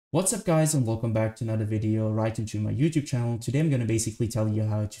What's up guys, and welcome back to another video right into my YouTube channel. Today I'm going to basically tell you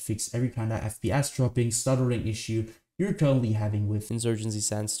how to fix every kind of FPS dropping, stuttering issue you're currently having with Insurgency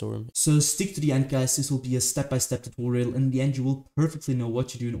Sandstorm. So stick to the end guys, this will be a step-by-step tutorial. In the end you will perfectly know what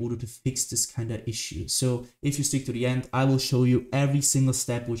to do in order to fix this kind of issue. So if you stick to the end, I will show you every single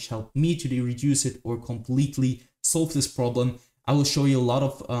step which helped me to reduce it or completely solve this problem. I will show you a lot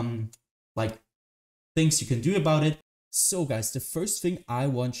of things you can do about it. So guys, the first thing I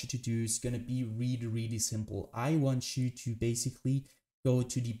want you to do is going to be really simple. I want you to basically go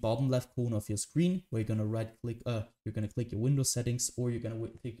to the bottom left corner of your screen where you're going to you're going to click your Windows settings, or you're going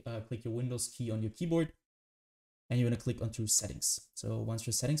to click your Windows key on your keyboard, and you're going to click onto settings. So once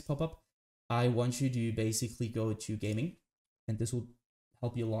your settings pop up, I want you to basically go to gaming, and this will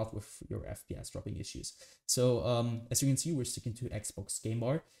help you a lot with your FPS dropping issues. So as you can see, we're sticking to Xbox Game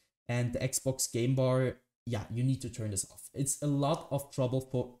Bar, and the Xbox Game Bar, yeah, you need to turn this off. It's a lot of trouble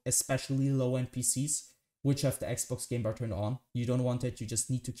for especially low-end PCs which have the Xbox Game Bar turned on. You don't want it, you just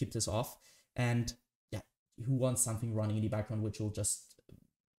need to keep this off. And yeah, who wants something running in the background which will just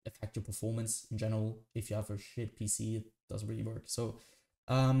affect your performance in general? If you have a shit PC, it doesn't really work. So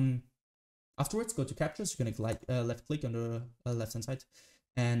afterwards, go to captures. You're gonna left click on the left hand side,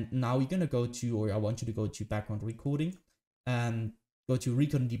 and now you're gonna go to, or I want you to go to background recording, and go to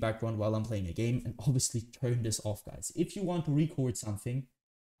record in the background while I'm playing a game, and obviously turn this off, guys. If you want to record something,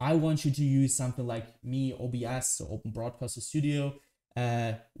 I want you to use something like OBS, so Open Broadcaster Studio,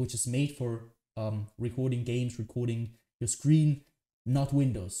 which is made for recording games, recording your screen, not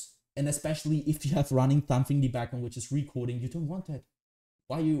Windows. And especially if you have running something in the background which is recording, you don't want that.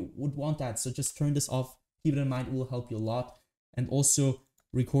 Why you would want that? So just turn this off. Keep it in mind, it will help you a lot. And also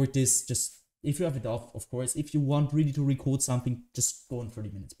record this just if you have it off, of course. If you want really to record something, just go in 30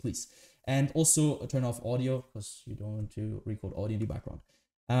 minutes, please. And also turn off audio, because you don't want to record audio in the background.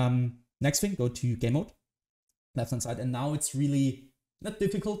 Next thing, go to game mode, left hand side. And now it's really not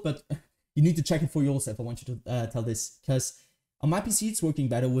difficult, but you need to check it for yourself. I want you to tell this, because on my PC, it's working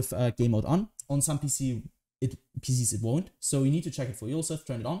better with game mode on. On some PCs, it won't. So you need to check it for yourself,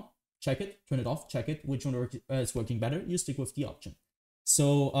 turn it on, check it, turn it off, check it, which one is working better. You stick with the option.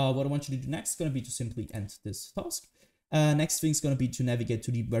 So what I want you to do next is going to be to simply end this task. Next thing is going to be to navigate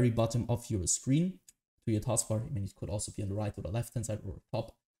to the very bottom of your screen, to your taskbar. I mean, it could also be on the right or the left hand side or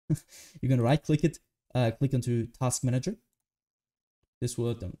top. You're going to right click it, click onto Task Manager. This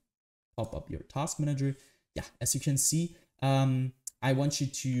will then pop up your Task Manager. Yeah, as you can see, I want you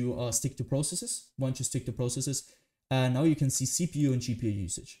to stick to processes. Once you stick to processes, now you can see CPU and GPU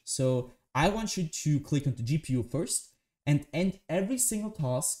usage. So I want you to click onto GPU first, and end every single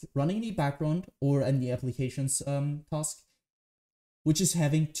task running in the background or in the applications task, which is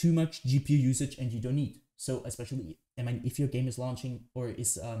having too much GPU usage and you don't need. So especially, I mean, if your game is launching or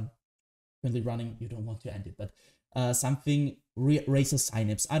is currently running, you don't want to end it. But something, Razer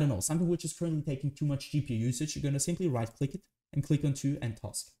Synapse, I don't know, something which is currently taking too much GPU usage, you're going to simply right click it and click onto end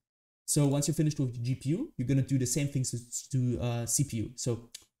task. So once you're finished with the GPU, you're going to do the same things to CPU. So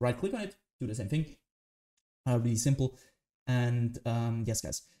right click on it, do the same thing. Really simple. And yes,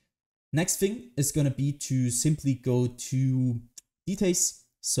 guys. Next thing is going to be to simply go to details.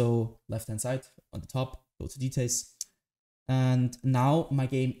 So left hand side on the top, go to details. And now my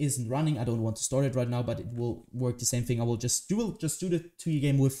game isn't running. I don't want to start it right now, but it will work the same thing. I will just do the 2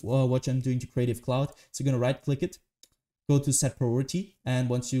 game with what I'm doing to Creative Cloud. So you're going to right click it, go to set priority. And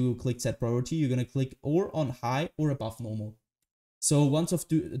once you click set priority, you're going to click or on high or above normal. So once of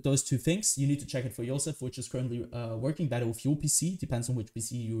those two things, you need to check it for yourself, which is currently working better with your PC. Depends on which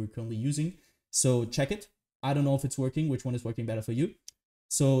PC you're currently using. So check it. I don't know if it's working, which one is working better for you.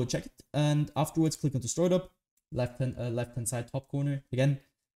 So check it, and afterwards click on to startup, left hand side top corner again.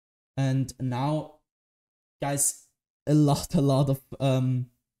 And now, guys, a lot of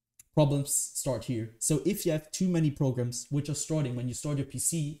problems start here. So if you have too many programs which are starting when you start your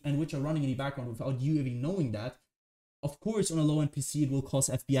PC and which are running in the background without you even knowing that, of course, on a low-end PC, it will cause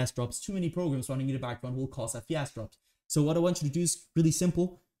FPS drops. Too many programs running in the background will cause FPS drops. So what I want you to do is really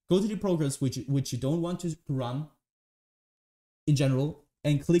simple. Go to the programs which you don't want to run in general,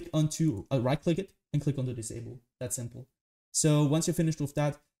 and click onto, right-click it, and click onto disable. That's simple. So once you're finished with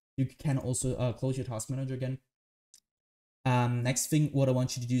that, you can also close your task manager again. Next thing, what I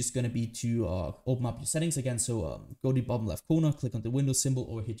want you to do is going to be to open up your settings again. So go to the bottom left corner, click on the Windows symbol,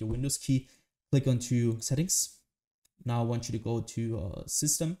 or hit your Windows key, click onto settings. Now I want you to go to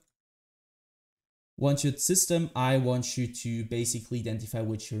system. Once you're at system, I want you to basically identify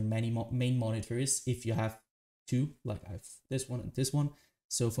which your main monitor is. If you have two, like I have this one and this one.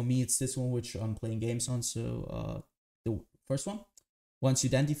 So for me, it's this one which I'm playing games on. So the first one. Once you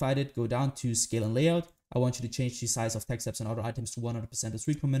identified it, go down to scale and layout. I want you to change the size of text tabs and other items to 100% as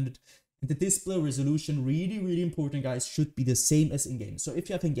recommended. And the display resolution, really, really important, guys, should be the same as in-game. So if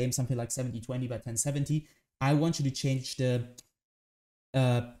you have in-game something like 7020 by 1070, I want you to change the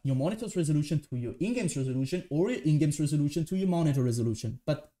your monitor's resolution to your in-game's resolution, or your in-game's resolution to your monitor resolution.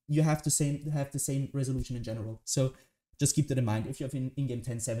 But you have to have the same resolution in general. So just keep that in mind. If you have in-game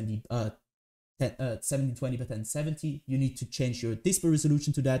 1070, 7020 by 1070, you need to change your display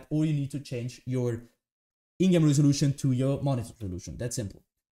resolution to that, or you need to change your in-game resolution to your monitor resolution. That's simple.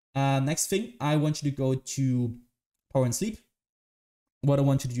 Next thing, I want you to go to power and sleep. What I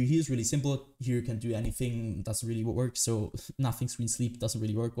want you to do here is really simple. Here you can do anything, doesn't really work. So nothing screen sleep doesn't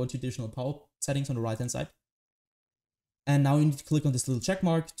really work. Go to additional power settings on the right hand side. And now you need to click on this little check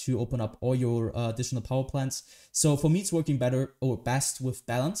mark to open up all your additional power plans. So for me, it's working better or best with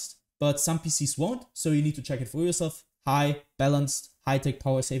balanced, but some PCs won't. So you need to check it for yourself. High, balanced, high-tech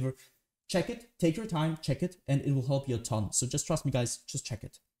power saver. Check it, take your time, check it, and it will help you a ton. So just trust me, guys, just check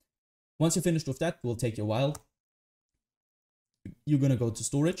it. Once you're finished with that, it will take you a while. You're gonna go to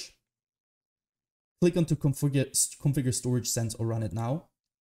storage. Click on to configure storage sense or run it now.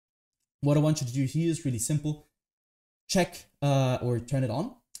 What I want you to do here is really simple. Check or turn it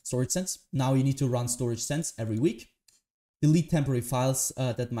on, storage sense. Now you need to run storage sense every week. Delete temporary files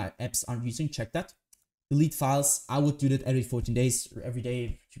that my apps aren't using, check that. Delete files, I would do that every 14 days or every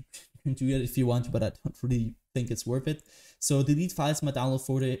day. You can do it if you want to, but I don't really think it's worth it. So delete files, my download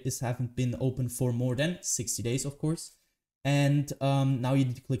folder haven't been open for more than 60 days, of course. And now you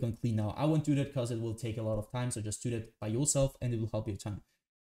need to click on clean now. I won't do that because it will take a lot of time. So just do that by yourself and it will help you a ton.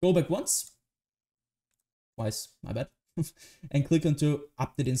 Go back once, twice, my bad. And click onto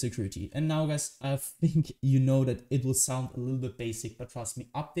update in security. And now, guys, I think you know that it will sound a little bit basic, but trust me,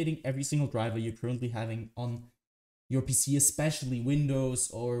 updating every single driver you're currently having on your PC, especially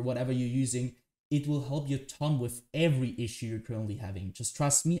Windows or whatever you're using, it will help you a ton with every issue you're currently having. Just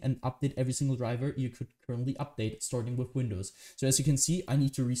trust me and update every single driver you could currently update, starting with Windows. So as you can see, I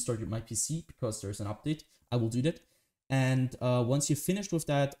need to restart my PC because there's an update. I will do that. And once you're finished with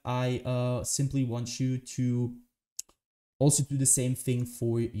that, I simply want you to also do the same thing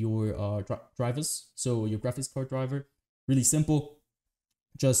for your drivers. So your graphics card driver, really simple.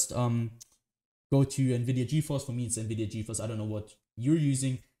 Just go to NVIDIA GeForce. For me, it's NVIDIA GeForce. I don't know what you're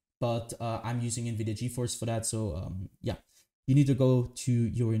using, but I'm using NVIDIA GeForce for that. So yeah, you need to go to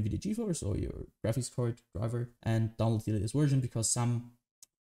your NVIDIA GeForce or your graphics card driver and download the latest version, because some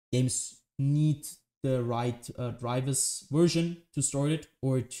games need the right drivers version to store it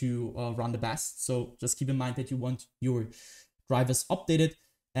or to run the best. So just keep in mind that you want your drivers updated.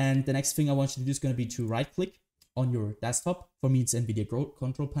 And the next thing I want you to do is going to be to right click on your desktop. For me, it's NVIDIA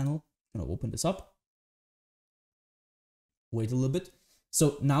control panel. I'm going to open this up. Wait a little bit.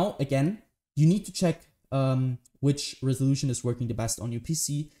 So now again, you need to check which resolution is working the best on your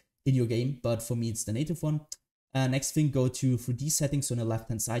PC in your game. But for me, it's the native one. Next thing, go to 3D settings on the left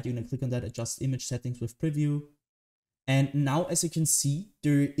hand side. You're going to click on that, adjust image settings with preview. And now, as you can see,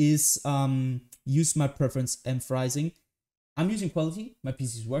 there is use my preference emphasizing. I'm using quality. My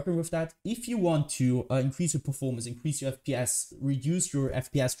PC is working with that. If you want to increase your performance, increase your FPS, reduce your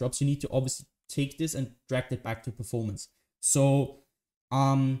FPS drops, you need to obviously take this and drag it back to performance. So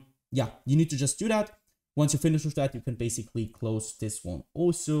yeah, you need to just do that. Once you're finished with that, you can basically close this one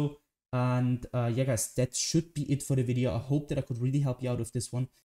also. And yeah, guys, that should be it for the video. I hope that I could really help you out with this one.